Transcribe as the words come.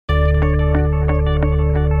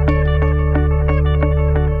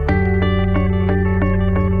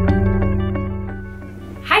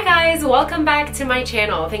welcome back to my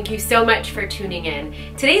channel. Thank you so much for tuning in.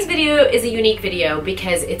 Today's video is a unique video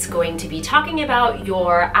because it's going to be talking about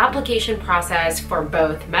your application process for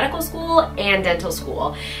both medical school and dental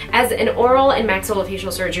school. As an oral and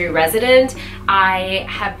maxillofacial surgery resident, I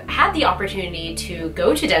have had the opportunity to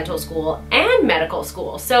go to dental school and medical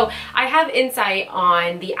school. So I have insight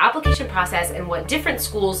on the application process and what different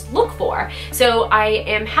schools look for. So I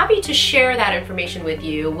am happy to share that information with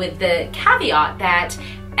you with the caveat that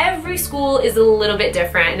every school is a little bit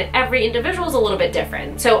different and every individual is a little bit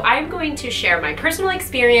different. So I'm going to share my personal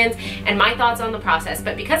experience and my thoughts on the process,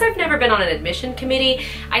 but because I've never been on an admission committee,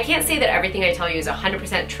 I can't say that everything I tell you is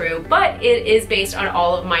 100% true, but it is based on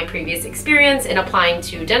all of my previous experience in applying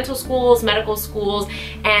to dental schools, medical schools,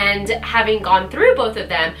 and having gone through both of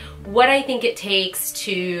them, what I think it takes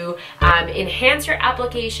to enhance your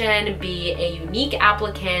application, be a unique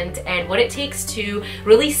applicant, and what it takes to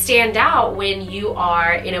really stand out when you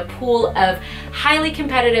are in a pool of highly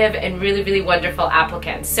competitive and really, really wonderful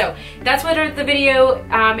applicants. So that's what the video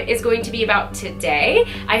is going to be about today.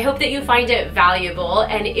 I hope that you find it valuable,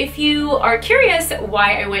 and if you are curious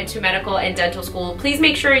why I went to medical and dental school, please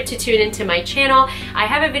make sure to tune into my channel. I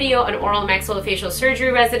have a video on oral and maxillofacial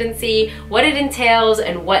surgery residency, what it entails,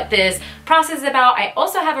 and what this process is about. I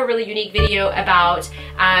also have a really unique video about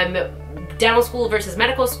dental school versus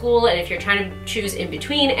medical school, and if you're trying to choose in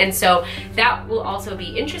between, and so that will also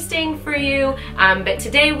be interesting for you. But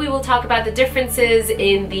today we will talk about the differences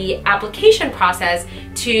in the application process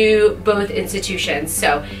to both institutions.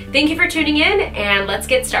 So thank you for tuning in, and let's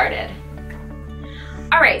get started.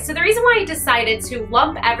 Alright, so the reason why I decided to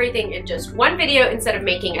lump everything in just one video instead of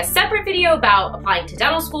making a separate video about applying to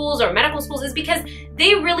dental schools or medical schools is because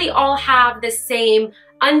they really all have the same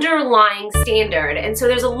underlying standard. And so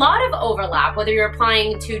there's a lot of overlap, whether you're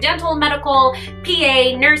applying to dental, medical,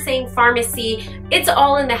 PA, nursing, pharmacy, it's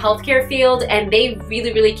all in the healthcare field, and they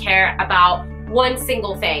really, really care about one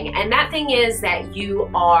single thing. And that thing is that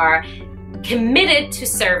you are committed to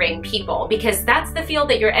serving people, because that's the field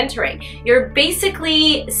that you're entering. You're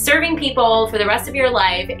basically serving people for the rest of your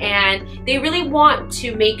life, and they really want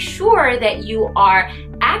to make sure that you are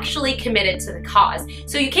actually committed to the cause.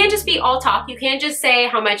 So you can't just be all talk. You can't just say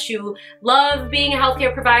how much you love being a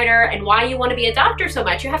healthcare provider and why you want to be a doctor so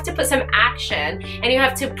much. You have to put some action, and you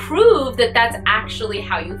have to prove that that's actually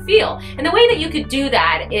how you feel. And the way that you could do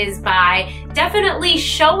that is by definitely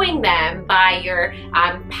showing them by your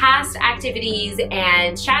past activities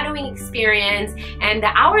and shadowing experience and the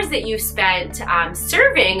hours that you've spent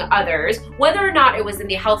serving others, whether or not it was in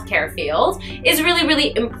the healthcare field, is really,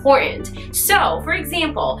 really important. So, for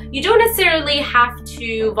example, you don't necessarily have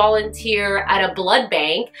to volunteer at a blood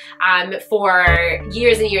bank for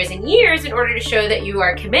years and years and years in order to show that you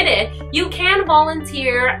are committed. You can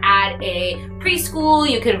volunteer at a preschool,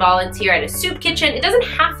 you can volunteer at a soup kitchen. It doesn't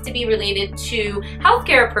have to be related to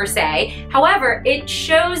healthcare per se. However, it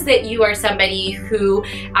shows that you are somebody who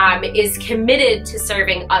is committed to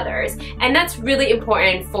serving others. And that's really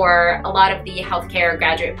important for a lot of the healthcare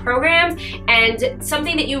graduate programs, and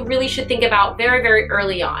something that you really should think about very, very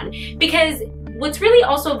early on. Because what's really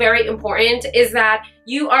also very important is that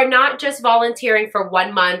you are not just volunteering for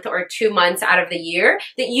 1 month or 2 months out of the year,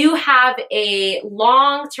 that you have a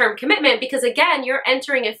long-term commitment, because again, you're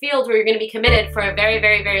entering a field where you're going to be committed for a very,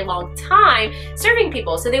 very, very long time serving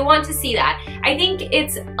people. So they want to see that. I think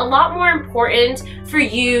it's a lot more important for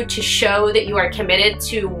you to show that you are committed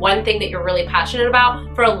to one thing that you're really passionate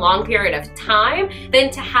about for a long period of time than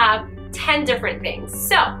to have 10 different things.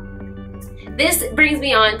 So this brings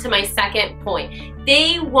me on to my second point.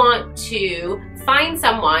 They want to find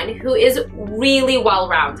someone who is really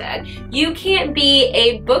well-rounded. You can't be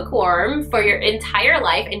a bookworm for your entire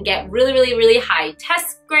life and get really, really, really high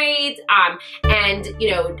test grades and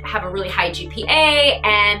have a really high GPA,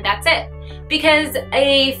 and that's it. Because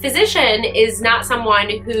a physician is not someone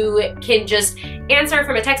who can just answer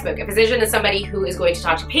from a textbook. A physician is somebody who is going to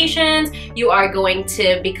talk to patients. You are going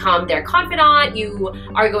to become their confidant. You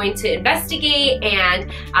are going to investigate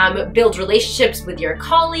and build relationships with your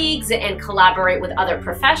colleagues and collaborate with other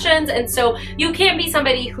professions. And so you can't be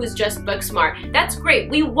somebody who's just book smart. That's great.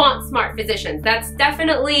 We want smart physicians. That's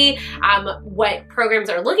definitely what programs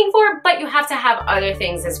are looking for, but you have to have other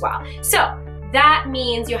things as well. So that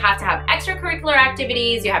means you have to have extracurricular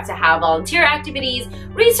activities, you have to have volunteer activities.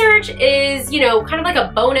 Research is, kind of like a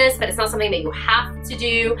bonus, but it's not something that you have to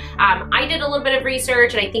do. I did a little bit of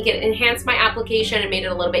research, and I think it enhanced my application and made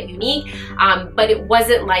it a little bit unique, but it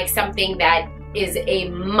wasn't like something that is a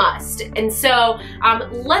must. And so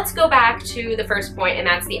let's go back to the first point, and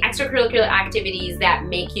that's the extracurricular activities that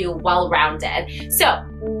make you well-rounded. So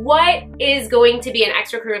what is going to be an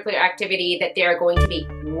extracurricular activity that they're going to be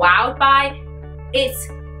wowed by? It's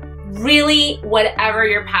really whatever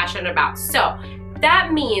you're passionate about. So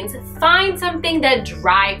that means find something that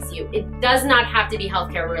drives you. It does not have to be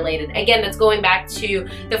healthcare related. Again, that's going back to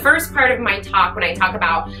the first part of my talk when I talk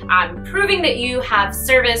about proving that you have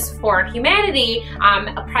service for humanity,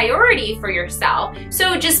 a priority for yourself.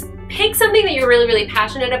 So just pick something that you're really, really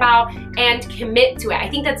passionate about and commit to it. I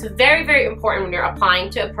think that's very, very important when you're applying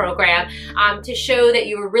to a program, to show that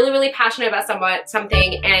you were really, really passionate about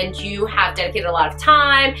something and you have dedicated a lot of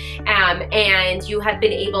time, and you have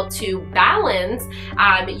been able to balance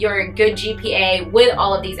your good GPA with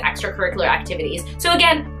all of these extracurricular activities. So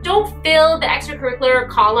again, don't fill the extracurricular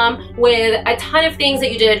column with a ton of things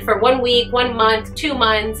that you did for 1 week, 1 month, 2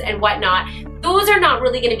 months, and whatnot. Those are not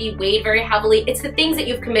really going to be weighed very heavily. It's the things that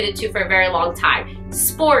you've committed to for a very long time.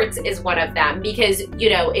 Sports is one of them, because,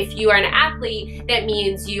 you know, if you are an athlete, that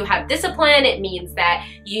means you have discipline. It means that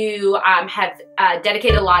you have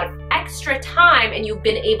dedicated a lot of extra time and you've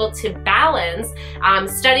been able to balance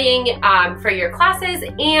studying for your classes,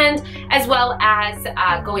 and as well as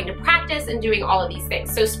going to practice and doing all of these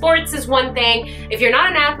things. So sports is one thing. If you're not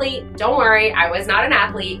an athlete, don't worry, I was not an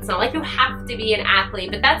athlete. It's not like you have to be an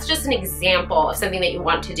athlete, but that's just an example of something that you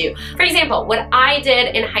want to do. For example, what I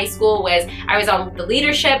did in high school was I was on the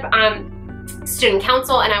leadership student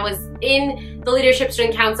council, and I was in the leadership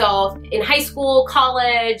student council in high school,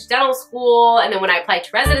 college, dental school, and then when I applied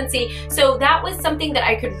to residency. So that was something that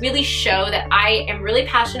I could really show that I am really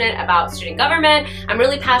passionate about student government. I'm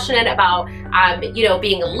really passionate about, you know,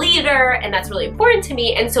 being a leader, and that's really important to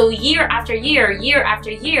me. And so year after year, year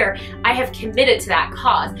after year, I have committed to that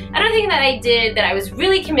cause. Another thing that I did that I was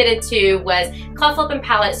really committed to was Cleft Lip and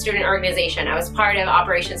Palate Student Organization. I was part of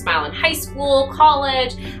Operation Smile in high school,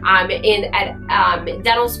 college, at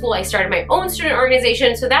dental school. I started my own student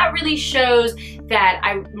organization. So that really shows that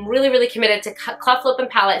I'm really, really committed to Cleft Lip and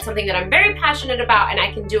Palate, something that I'm very passionate about, and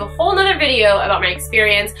I can do a whole nother video about my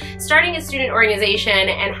experience starting a student organization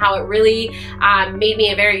and how it really made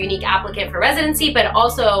me a very unique applicant for residency, but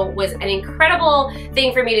also was an incredible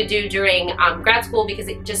thing for me to do during grad school, because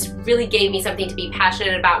it just really gave me something to be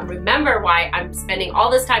passionate about and remember why I'm spending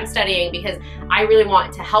all this time studying, because I really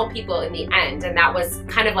want to help people in the end. And that was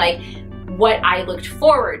kind of like what I looked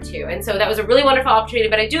forward to. And so that was a really wonderful opportunity,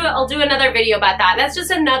 but I'll do another video about that. That's just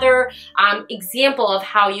another example of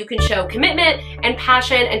how you can show commitment and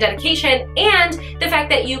passion and dedication, and the fact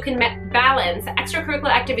that you can balance extracurricular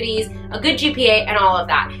activities, a good GPA, and all of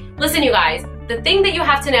that. Listen, you guys, the thing that you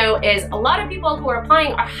have to know is a lot of people who are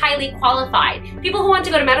applying are highly qualified. People who want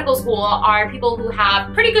to go to medical school are people who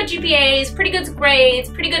have pretty good GPAs, pretty good grades,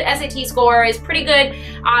 pretty good SAT scores, pretty good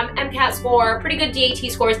MCAT score, pretty good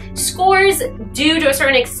DAT scores. Scores do, to a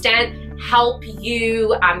certain extent, help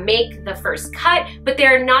you make the first cut, but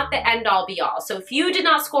they're not the end all be all. So if you did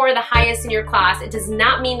not score the highest in your class, it does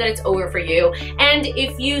not mean that it's over for you. And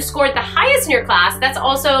if you scored the highest in your class, that's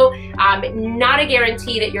also not a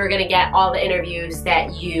guarantee that you're gonna get all the interviews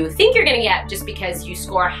that you think you're gonna get just because you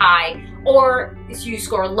score high, or you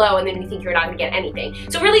score low and then you think you're not gonna get anything.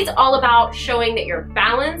 So really it's all about showing that you're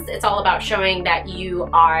balanced. It's all about showing that you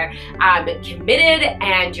are committed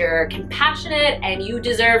and you're compassionate and you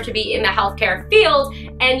deserve to be in the healthcare field,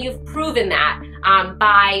 and you've proven that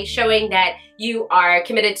by showing that you are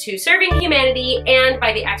committed to serving humanity and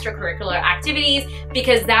by the extracurricular activities,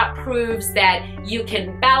 because that proves that you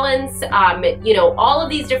can balance, you know, all of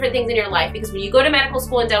these different things in your life. Because when you go to medical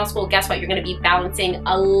school and dental school, guess what? You're going to be balancing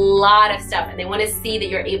a lot of stuff, and they want to see that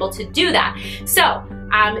you're able to do that. So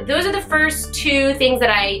those are the first two things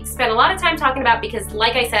that I spent a lot of time talking about, because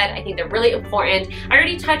like I said, I think they're really important. I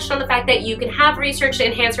already touched on the fact that you can have research to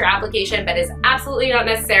enhance your application, but it's absolutely not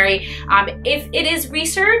necessary. If it is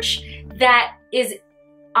research that is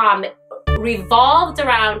revolved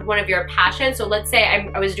around one of your passions, so let's say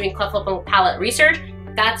I was doing Cleft Lip and Palate research,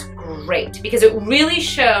 that's great, because it really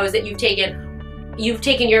shows that you've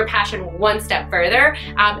taken your passion one step further,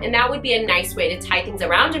 and that would be a nice way to tie things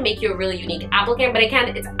around and make you a really unique applicant. But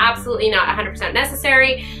again, it's absolutely not 100%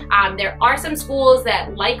 necessary. There are some schools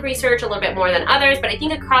that like research a little bit more than others, but I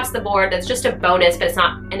think across the board, that's just a bonus, but it's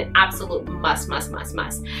not an absolute must.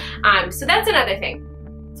 So that's another thing.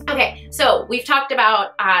 Okay, so we've talked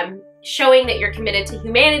about showing that you're committed to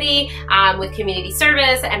humanity with community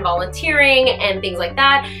service and volunteering and things like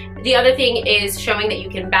that. The other thing is showing that you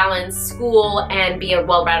can balance school and be a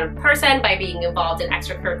well-rounded person by being involved in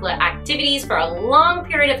extracurricular activities for a long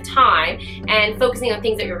period of time and focusing on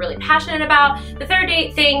things that you're really passionate about. The third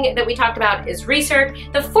thing that we talked about is research.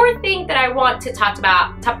 The fourth thing that I want to talk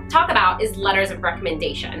about is letters of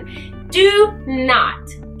recommendation. Do not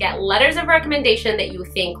get letters of recommendation that you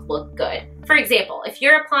think look good. For example, if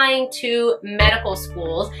you're applying to medical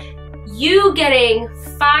schools, you getting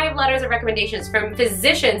 5 letters of recommendations from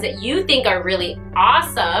physicians that you think are really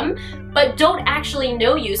awesome, but don't actually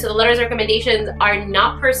know you. So the letters of recommendations are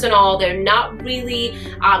not personal. They're not really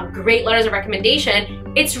great letters of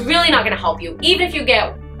recommendation. It's really not gonna help you. Even if you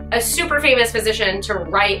get a super famous physician to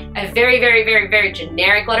write a very, very, very, very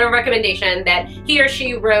generic letter of recommendation that he or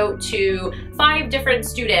she wrote to 5 different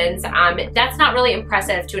students, that's not really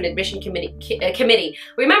impressive to an admission committee.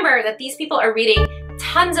 Remember that these people are reading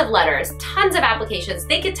tons of letters, tons of applications.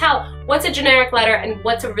 They could tell what's a generic letter and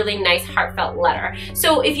what's a really nice heartfelt letter.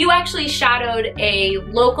 So if you actually shadowed a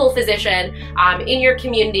local physician in your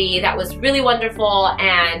community that was really wonderful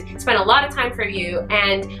and spent a lot of time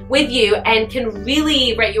with you and can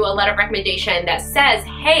really write you a letter of recommendation that says,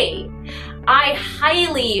 hey, I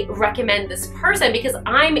highly recommend this person because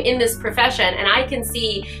I'm in this profession and I can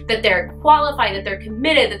see that they're qualified, that they're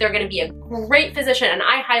committed, that they're going to be a great physician, and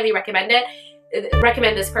I highly recommend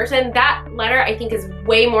this person. That letter I think is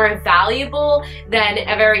way more valuable than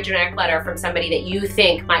a very generic letter from somebody that you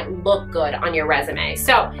think might look good on your resume.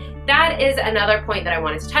 So that is another point that I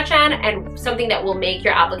wanted to touch on, and something that will make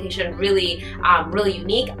your application really, really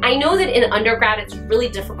unique. I know that in undergrad it's really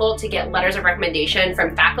difficult to get letters of recommendation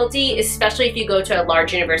from faculty, especially if you go to a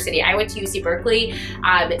large university. I went to UC Berkeley.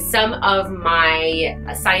 Some of my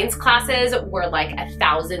science classes were like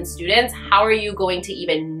 1,000 students. How are you going to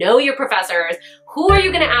even know your professors? Who are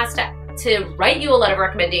you going to ask to write you a letter of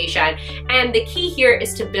recommendation? And the key here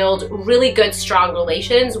is to build really good, strong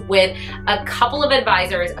relations with a couple of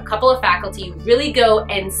advisors, a couple of faculty. Really go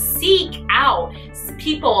and seek out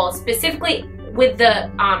people specifically with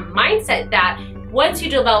the mindset that once you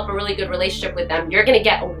develop a really good relationship with them, you're going to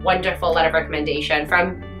get a wonderful letter of recommendation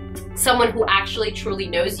from someone who actually truly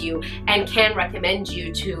knows you and can recommend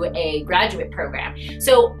you to a graduate program.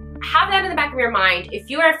 So have that in the back of your mind. If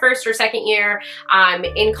you are first or second year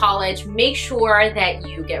in college, make sure that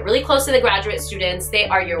you get really close to the graduate students. They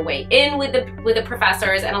are your way in with the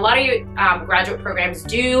professors, and a lot of your graduate programs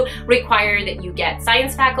do require that you get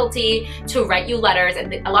science faculty to write you letters,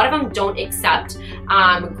 and a lot of them don't accept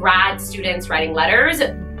grad students writing letters.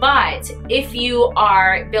 But if you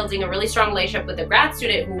are building a really strong relationship with a grad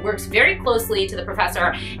student who works very closely to the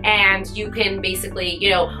professor, and you can basically, you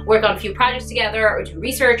know, work on a few projects together or do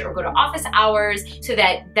research or go to office hours so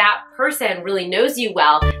that that person really knows you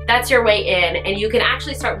well, that's your way in, and you can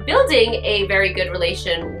actually start building a very good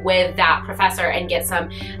relation with that professor and get some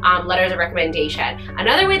letters of recommendation.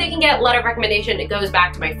 Another way they can get letter of recommendation, it goes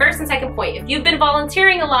back to my first and second point. If you've been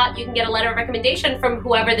volunteering a lot, you can get a letter of recommendation from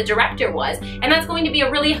whoever the director was, and that's going to be a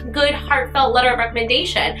really good, heartfelt letter of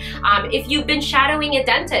recommendation. If you've been shadowing a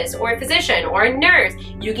dentist or a physician or a nurse,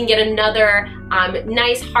 you can get another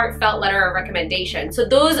nice, heartfelt letter of recommendation. So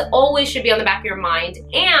those always should be on the back of your mind.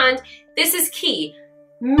 And this is key.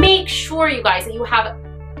 Make sure, you guys, that you have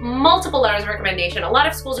multiple letters of recommendation. A lot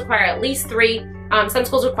of schools require at least 3. Some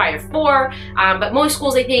schools require 4, but most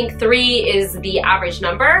schools, I think 3 is the average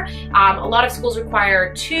number. A lot of schools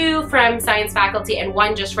require 2 from science faculty and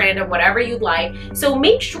 1 just random, whatever you'd like. So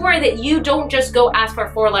make sure that you don't just go ask for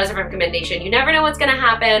 4 letters of recommendation. You never know what's gonna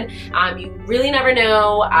happen. You really never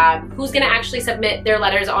know who's gonna actually submit their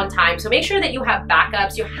letters on time. So make sure that you have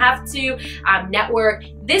backups. You have to network.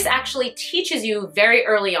 This actually teaches you very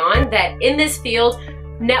early on that in this field,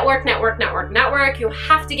 network, network, network, network. You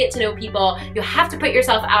have to get to know people. You have to put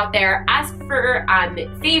yourself out there, ask for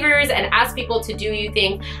favors, and ask people to do you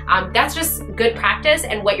think. That's just good practice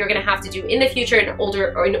and what you're gonna have to do in the future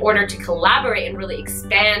in order to collaborate and really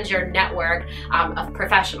expand your network of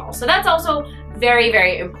professionals. So that's also very,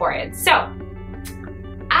 very important. So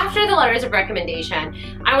after the letters of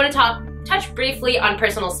recommendation, I wanna touch briefly on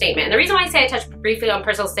personal statement. And the reason why I say I touch briefly on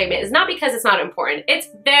personal statement is not because it's not important. It's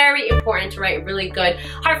very important to write a really good,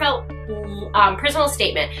 heartfelt personal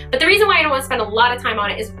statement. But the reason why I don't want to spend a lot of time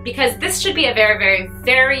on it is because this should be a very, very,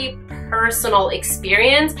 very personal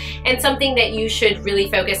experience and something that you should really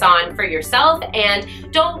focus on for yourself,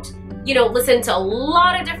 and don't, you know, listen to a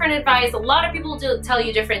lot of different advice. A lot of people tell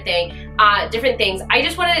you different things. I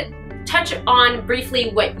just want to touch on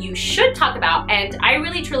briefly what you should talk about. And I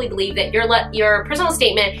really truly believe that your personal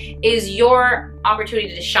statement is your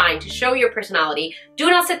opportunity to shine, to show your personality. Do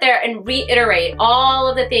not sit there and reiterate all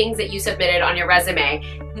of the things that you submitted on your resume.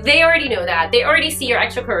 They already know that. They already see your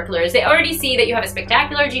extracurriculars. They already see that you have a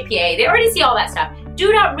spectacular GPA. They already see all that stuff.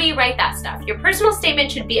 Do not rewrite that stuff. Your personal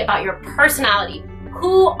statement should be about your personality.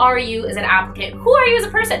 Who are you as an applicant? Who are you as a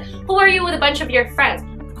person? Who are you with a bunch of your friends?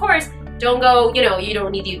 Of course, don't go, you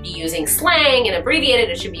don't need to be using slang and abbreviated.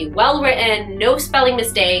 It should be well written, no spelling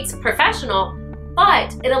mistakes, professional,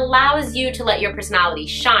 but it allows you to let your personality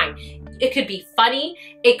shine. It could be funny,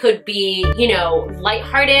 it could be,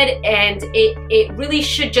 lighthearted, and it really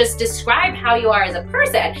should just describe how you are as a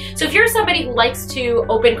person. So if you're somebody who likes to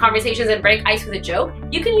open conversations and break ice with a joke,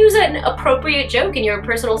 you can use an appropriate joke in your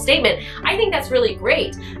personal statement. I think that's really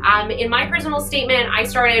great. In my personal statement, I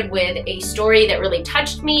started with a story that really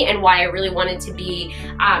touched me and why I really wanted to be,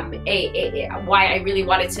 why I really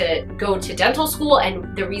wanted to go to dental school,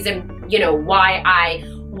 and the reason, why I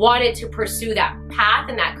wanted to pursue that path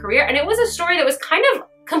and that career. And it was a story that was kind of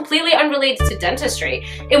completely unrelated to dentistry.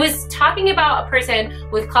 It was talking about a person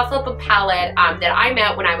with cleft lip and palate that I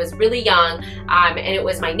met when I was really young, and it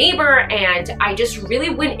was my neighbor, and I just really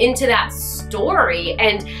went into that story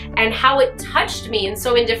and how it touched me in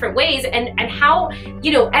so many different ways, and how,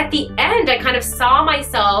 at the end I kind of saw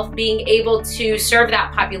myself being able to serve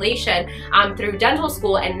that population through dental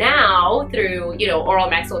school, and now through, oral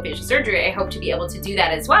maxillofacial surgery, I hope to be able to do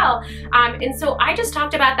that as well. And so I just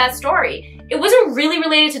talked about that story. It wasn't really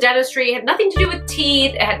related to dentistry. It had nothing to do with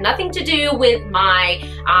teeth. It had nothing to do with my,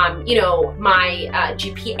 my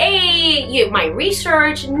GPA, my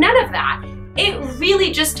research, none of that. It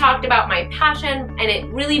really just talked about my passion, and it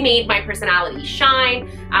really made my personality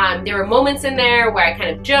shine. There were moments in there where I kind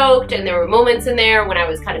of joked, and there were moments in there when I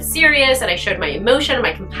was kind of serious and I showed my emotion,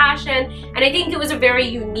 my compassion, and I think it was a very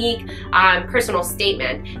unique personal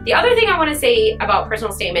statement. The other thing I want to say about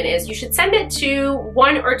personal statement is you should send it to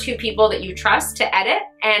 1 or 2 people that you trust to edit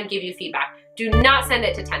and give you feedback. Do not send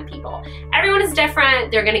it to 10 people. Everyone is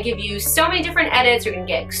different. They're gonna give you so many different edits. You're gonna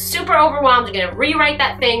get super overwhelmed. You're gonna rewrite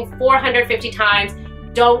that thing 450 times.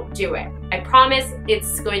 Don't do it. I promise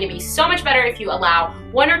it's going to be so much better if you allow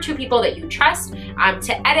 1 or 2 people that you trust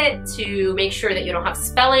to edit, to make sure that you don't have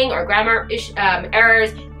spelling or grammar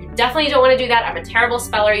errors. You definitely don't want to do that. I'm a terrible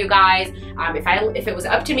speller, you guys. If it was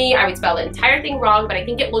up to me, I would spell the entire thing wrong, but I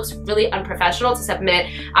think it looks really unprofessional to submit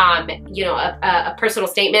a personal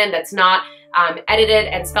statement that's not edited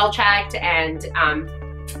and spell checked and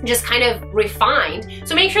just kind of refined.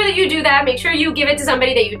 So make sure that you do that. Make sure you give it to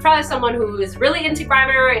somebody that you trust, someone who is really into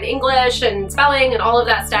grammar and English and spelling and all of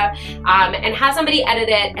that stuff, and have somebody edit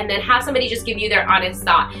it, and then have somebody just give you their honest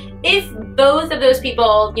thought. If both of those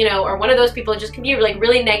people, or one of those people just give you like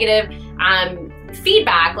really negative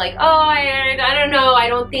feedback, like, oh, I don't know, I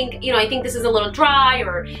don't think, I think this is a little dry,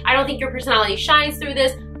 or I don't think your personality shines through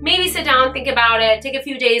this, maybe sit down, think about it, take a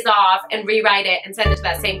few days off and rewrite it and send it to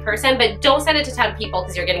that same person. But don't send it to 10 people,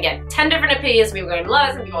 because you're gonna get 10 different opinions. Some people are gonna love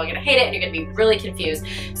it, some people are gonna hate it, and you're gonna be really confused.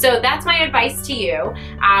 So that's my advice to you.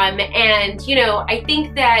 I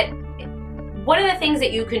think that one of the things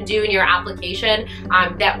that you can do in your application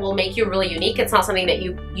that will make you really unique, it's not something that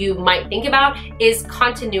you might think about, is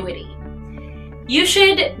continuity. You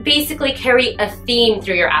should basically carry a theme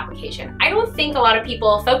through your application. I don't think a lot of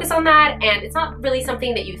people focus on that, and it's not really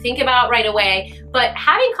something that you think about right away, but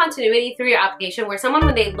having continuity through your application, where someone,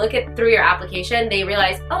 when they look through your application, they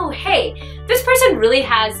realize, oh, hey, this person really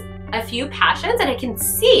has a few passions and I can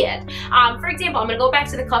see it. For example, I'm gonna go back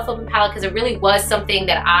to the cleft lip and palate, because it really was something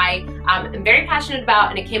that I am very passionate about,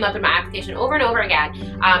 and it came up in my application over and over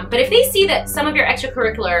again. But if they see that some of your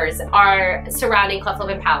extracurriculars are surrounding cleft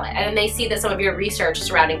lip and palate, and then they see that some of your research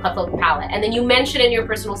surrounding cleft lip and palate, and then you mention in your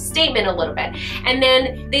personal statement a little bit, and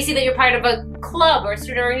then they see that you're part of a club or a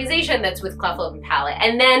student organization that's with cleft lip and palate,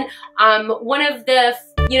 and then one of the,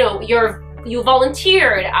 you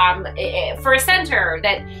volunteered for a center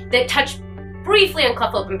that touched briefly on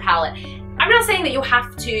cleft lip and palate. I'm not saying that you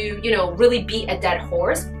have to, really beat a dead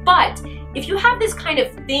horse, but if you have this kind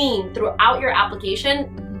of theme throughout your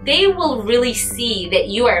application, they will really see that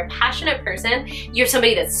you are a passionate person, you're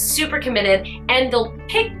somebody that's super committed, and they'll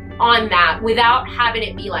pick on that without having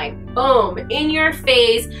it be like, boom, in your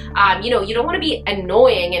face. You don't want to be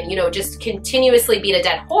annoying and, just continuously beat a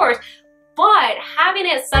dead horse, but having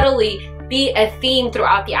it subtly be a theme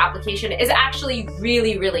throughout the application is actually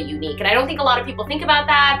really, really unique. And I don't think a lot of people think about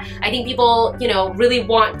that. I think people, really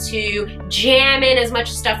want to jam in as much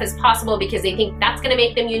stuff as possible because they think that's gonna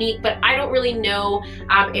make them unique, but I don't really know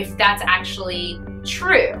if that's actually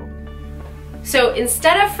true. So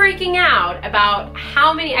instead of freaking out about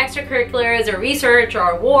how many extracurriculars or research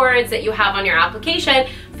or awards that you have on your application,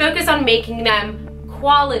 focus on making them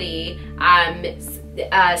quality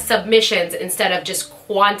submissions instead of just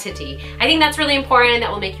quantity. I think that's really important.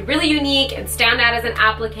 That will make you really unique and stand out as an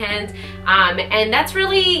applicant. And that's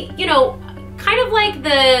really, you know, kind of like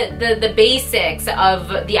the basics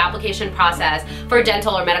of the application process for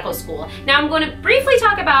dental or medical school. Now I'm going to briefly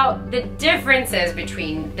talk about the differences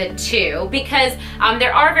between the two, because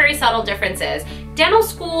there are very subtle differences. Dental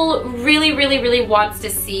school really wants to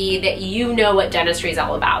see that you know what dentistry is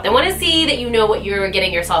all about. They want to see that you know what you're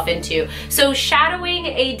getting yourself into. So shadowing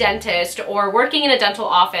a dentist or working in a dental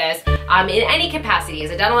office in any capacity,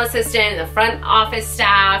 as a dental assistant, the front office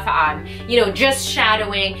staff, you know, just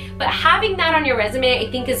shadowing, but having that on your resume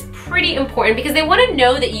I think is pretty important, because they want to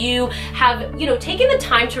know that you have, you know, taken the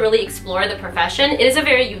time to really explore the profession. It is a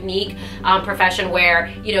very unique profession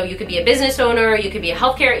where, you know, you could be a business owner, you could be a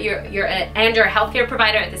healthcare, you're a healthcare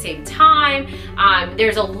provider at the same time.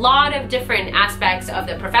 There's a lot of different aspects of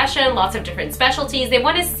the profession, lots of different specialties. They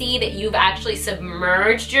want to see that you've actually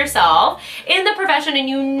submerged yourself in the profession and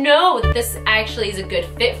you know that this actually is a good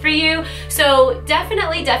fit for you. So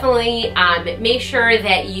definitely make sure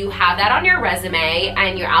that you have that on your resume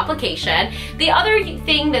and your application. The other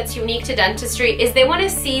thing that's unique to dentistry is they want to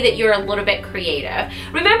see that you're a little bit creative.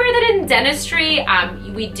 Remember that in dentistry,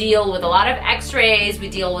 we deal with a lot of x-rays, we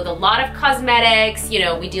deal with a lot of cosmetics, you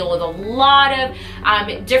know, we deal with a lot of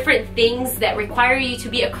different things that require you to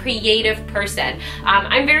be a creative person.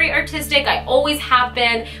 I'm very artistic, I always have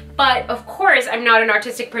been, but of course I'm not an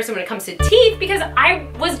artistic person when it comes to teeth, because I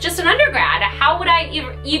was just an undergrad. How would I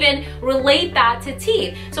even relate that to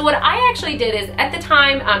teeth? So what I actually did is, at the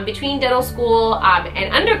time between dental school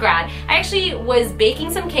and undergrad, I actually was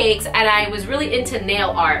baking some cakes and I was really into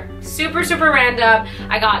nail art. Super random.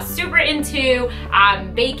 I got super into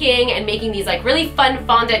baking and making these like really fun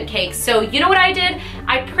fondant cakes. So you know what I did?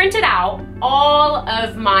 I printed out all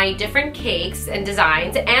of my different cakes and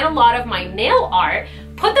designs and a lot of my nail art,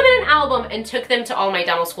 put them in an album, and took them to all my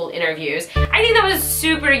dental school interviews. I think that was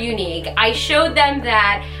super unique. I showed them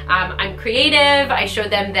that I'm creative. I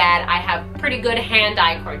showed them that I have pretty good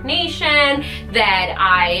hand-eye coordination, that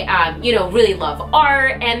I you know, really love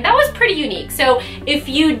art, and that was pretty unique. So if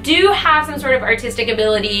you do have some sort of artistic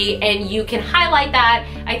ability and you can highlight that,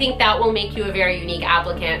 I think that will make you a very unique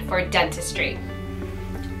applicant for dentistry.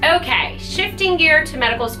 Okay, shifting gear to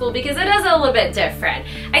medical school, because it is a little bit different.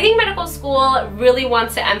 I think medical school really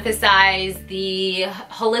wants to emphasize the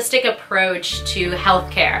holistic approach to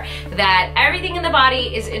healthcare, that everything in the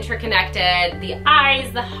body is interconnected, the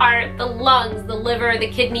eyes, the heart, the lungs, the liver, the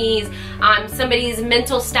kidneys, somebody's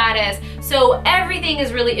mental status. So everything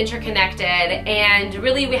is really interconnected, and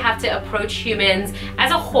really we have to approach humans as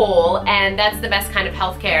a whole, and that's the best kind of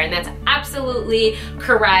healthcare, and that's absolutely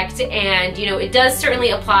correct. And you know, it does certainly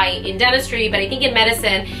apply in dentistry, but I think in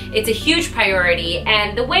medicine it's a huge priority.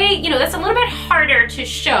 And the way, you know, that's a little bit harder to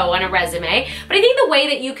show on a resume, but I think the way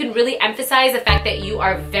that you can really emphasize the fact that you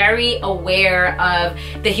are very aware of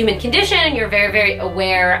the human condition, you're very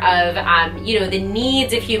aware of you know, the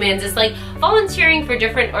needs of humans, is like volunteering for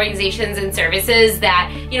different organizations and services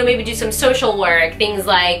that, you know, maybe do some social work, things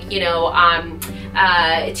like, you know,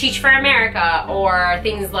 Teach for America, or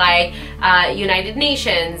things like United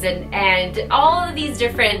Nations, and all of these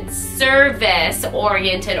different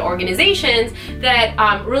service-oriented organizations that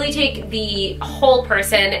really take the whole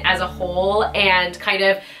person as a whole and kind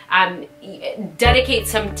of dedicate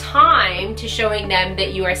some time to showing them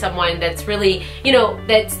that you are someone that's really, you know,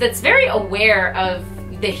 that's very aware of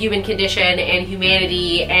the human condition and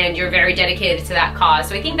humanity, and you're very dedicated to that cause.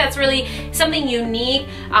 So I think that's really something unique.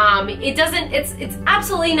 It's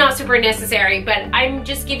absolutely not super necessary, but I'm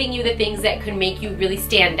just giving you the things that could make you really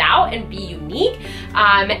stand out and be unique.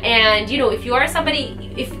 And you know, if you are somebody,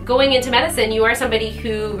 if going into medicine, you are somebody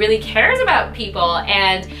who really cares about people,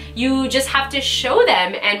 and you just have to show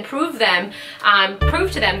them and prove to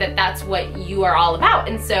them that that's what you are all about.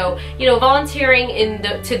 And so, you know, volunteering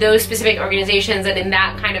to those specific organizations and in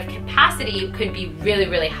that kind of capacity could be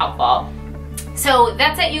really helpful. So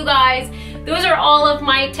that's it, you guys. Those are all of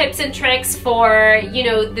my tips and tricks for, you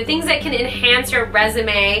know, the things that can enhance your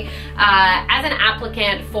resume as an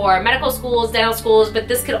applicant for medical schools, dental schools, but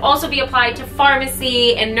this could also be applied to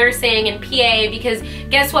pharmacy and nursing and PA, because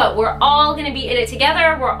guess what? We're all gonna be in it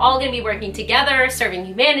together. We're all gonna be working together, serving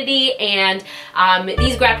humanity, and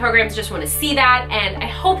these grad programs just wanna see that, and I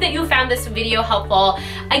hope that you found this video helpful.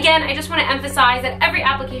 Again, I just wanna emphasize that every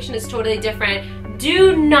application is totally different.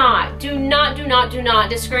 do not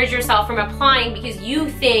discourage yourself from applying because you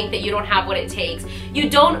think that you don't have what it takes. You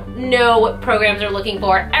don't know what programs are looking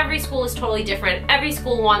for. Every school is totally different. Every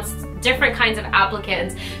school wants different kinds of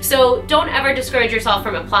applicants. So don't ever discourage yourself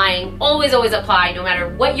from applying. Always apply, no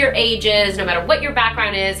matter what your age is, no matter what your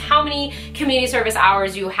background is, how many community service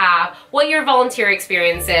hours you have, what your volunteer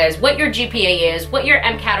experience is, what your GPA is, what your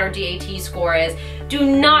MCAT or DAT score is. Do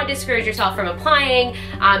not discourage yourself from applying.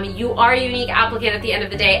 You are a unique applicant at the end of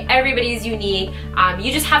the day. Everybody's unique.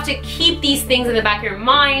 You just have to keep these things in the back of your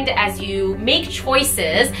mind as you make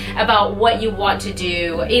choices about what you want to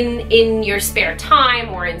do in your spare time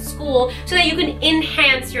or in school, so that you can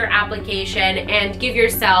enhance your application and give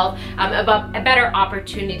yourself a better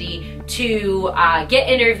opportunity to get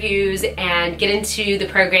interviews and get into the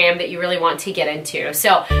program that you really want to get into.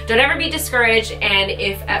 So don't ever be discouraged, and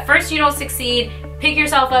if at first you don't succeed, pick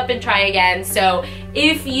yourself up and try again. So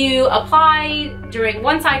if you apply during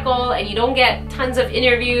one cycle and you don't get tons of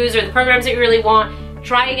interviews or the programs that you really want,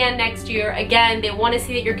 try again next year. Again, they want to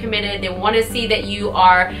see that you're committed. They want to see that you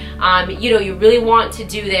are, you really want to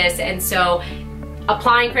do this. And so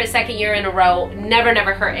applying for a second year in a row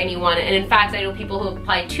never hurt anyone. And in fact, I know people who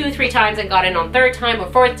applied 2-3 times and got in on third time or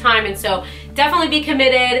fourth time. And so definitely be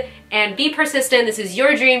committed and be persistent. This is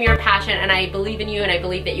your dream, your passion, and I believe in you and I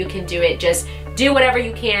believe that you can do it. Just do whatever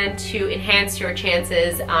you can to enhance your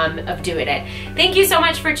chances of doing it. Thank you so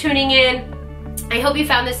much for tuning in. I hope you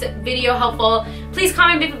found this video helpful. Please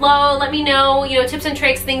comment below, let me know, tips and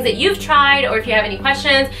tricks, things that you've tried, or if you have any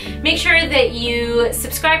questions. Make sure that you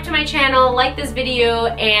subscribe to my channel, like this video,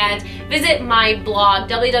 and visit my blog,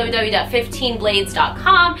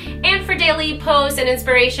 www.15blades.com. And for daily posts and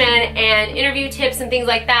inspiration and interview tips and things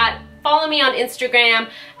like that, follow me on Instagram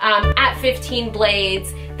at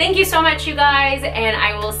 15blades. Thank you so much, you guys, and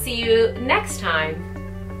I will see you next time.